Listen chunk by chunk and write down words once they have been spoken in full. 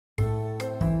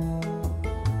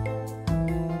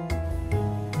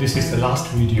This is the last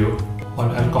video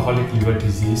on alcoholic liver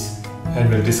disease and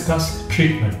will discuss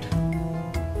treatment.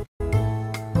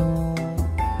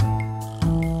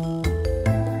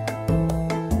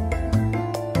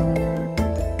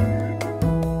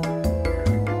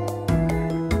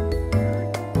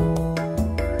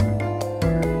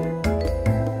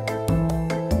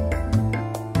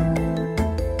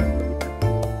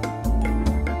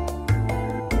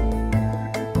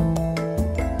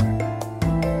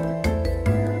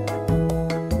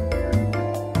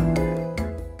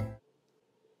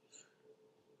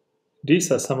 These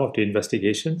are some of the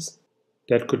investigations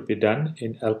that could be done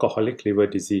in alcoholic liver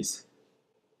disease.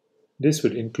 This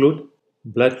would include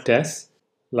blood tests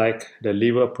like the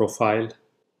liver profile,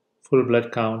 full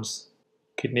blood counts,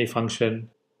 kidney function,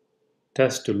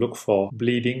 tests to look for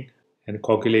bleeding and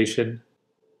coagulation,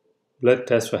 blood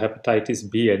tests for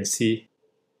hepatitis B and C.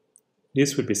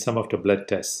 These would be some of the blood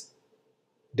tests.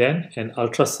 Then an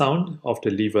ultrasound of the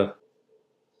liver.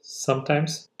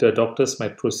 Sometimes the doctors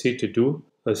might proceed to do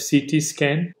a CT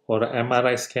scan or an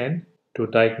MRI scan to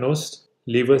diagnose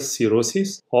liver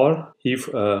cirrhosis or if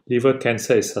a liver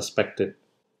cancer is suspected.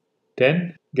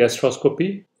 Then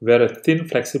gastroscopy, where a thin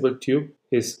flexible tube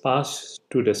is passed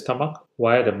to the stomach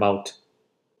via the mouth.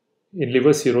 In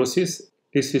liver cirrhosis,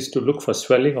 this is to look for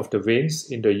swelling of the veins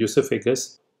in the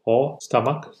esophagus or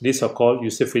stomach. These are called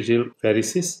esophageal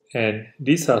varices, and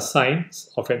these are signs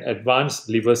of an advanced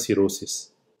liver cirrhosis.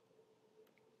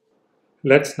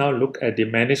 Let's now look at the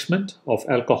management of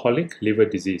alcoholic liver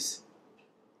disease.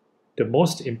 The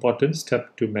most important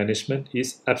step to management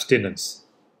is abstinence.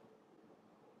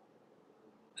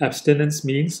 Abstinence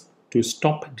means to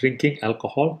stop drinking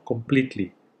alcohol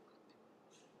completely.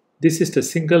 This is the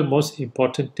single most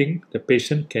important thing the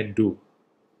patient can do.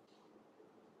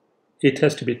 It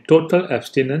has to be total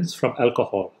abstinence from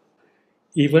alcohol.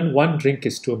 Even one drink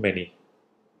is too many.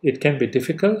 It can be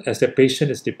difficult as the patient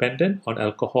is dependent on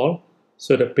alcohol,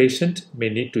 so the patient may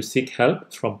need to seek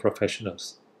help from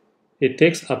professionals. It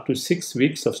takes up to 6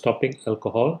 weeks of stopping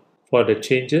alcohol for the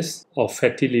changes of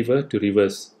fatty liver to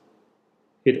reverse.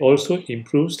 It also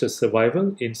improves the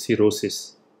survival in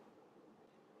cirrhosis.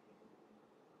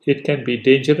 It can be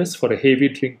dangerous for a heavy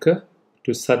drinker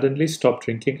to suddenly stop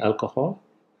drinking alcohol,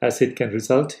 as it can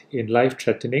result in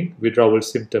life-threatening withdrawal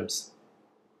symptoms.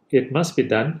 It must be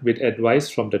done with advice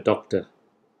from the doctor.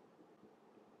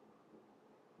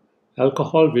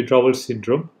 Alcohol withdrawal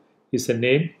syndrome is a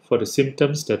name for the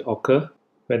symptoms that occur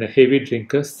when a heavy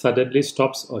drinker suddenly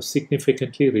stops or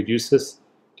significantly reduces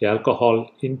the alcohol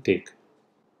intake.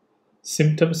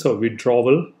 Symptoms of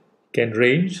withdrawal can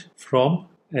range from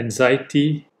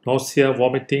anxiety, nausea,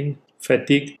 vomiting,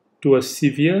 fatigue, to a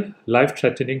severe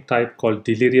life-threatening type called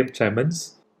delirium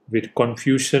tremens with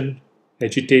confusion,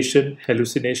 agitation,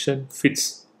 hallucination,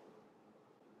 fits.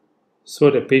 So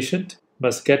the patient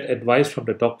must get advice from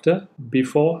the doctor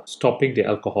before stopping the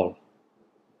alcohol.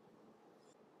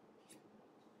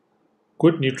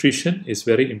 Good nutrition is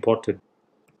very important.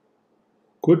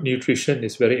 Good nutrition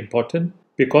is very important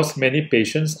because many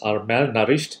patients are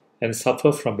malnourished and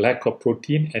suffer from lack of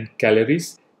protein and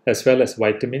calories as well as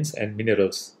vitamins and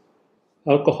minerals.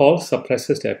 Alcohol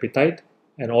suppresses the appetite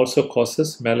and also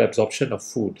causes malabsorption of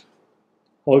food.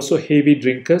 Also, heavy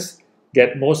drinkers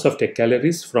get most of their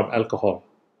calories from alcohol.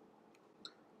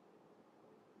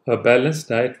 A balanced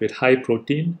diet with high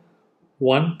protein,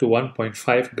 1 to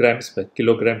 1.5 grams per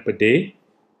kilogram per day,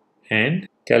 and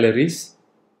calories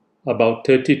about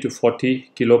 30 to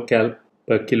 40 kilocal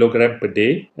per kilogram per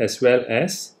day, as well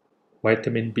as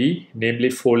vitamin B, namely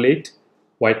folate,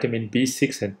 vitamin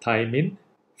B6 and thiamine,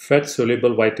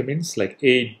 fat-soluble vitamins like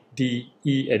A, D,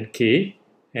 E and K,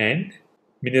 and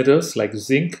minerals like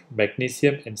zinc,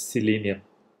 magnesium and selenium.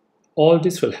 All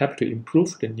this will help to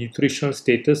improve the nutritional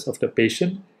status of the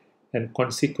patient and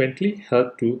consequently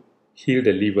help to heal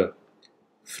the liver.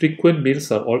 Frequent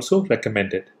meals are also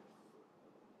recommended.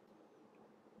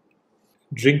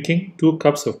 Drinking 2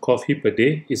 cups of coffee per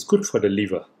day is good for the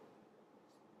liver.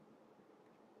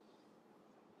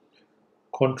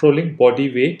 Controlling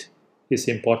body weight is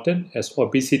important as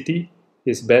obesity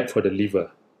is bad for the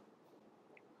liver.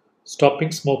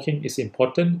 Stopping smoking is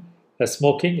important as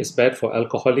smoking is bad for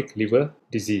alcoholic liver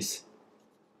disease.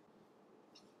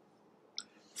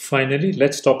 Finally,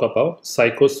 let's talk about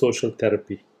psychosocial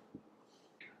therapy.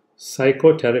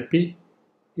 Psychotherapy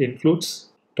includes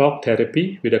talk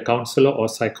therapy with a counselor or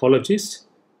psychologist,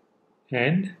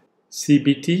 and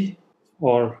CBT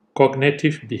or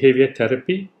cognitive behavior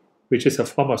therapy, which is a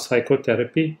form of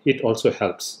psychotherapy. It also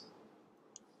helps.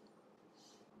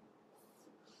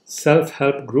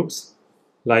 Self-help groups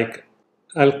like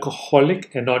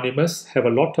Alcoholics Anonymous have a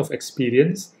lot of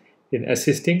experience in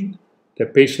assisting the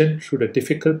patient through the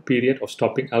difficult period of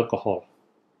stopping alcohol.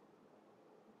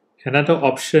 Another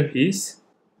option is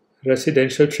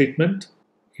residential treatment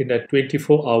in a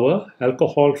 24-hour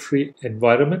alcohol-free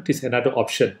environment is another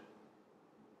option.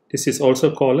 This is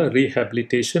also called a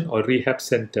rehabilitation or rehab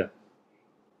center.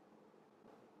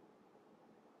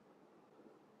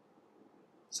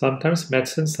 Sometimes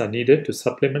medicines are needed to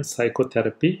supplement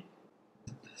psychotherapy.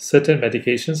 Certain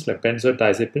medications like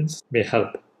benzodiazepines may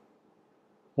help.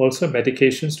 Also,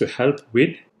 medications to help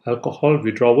with alcohol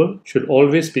withdrawal should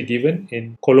always be given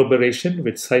in collaboration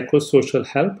with psychosocial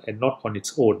help and not on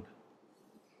its own.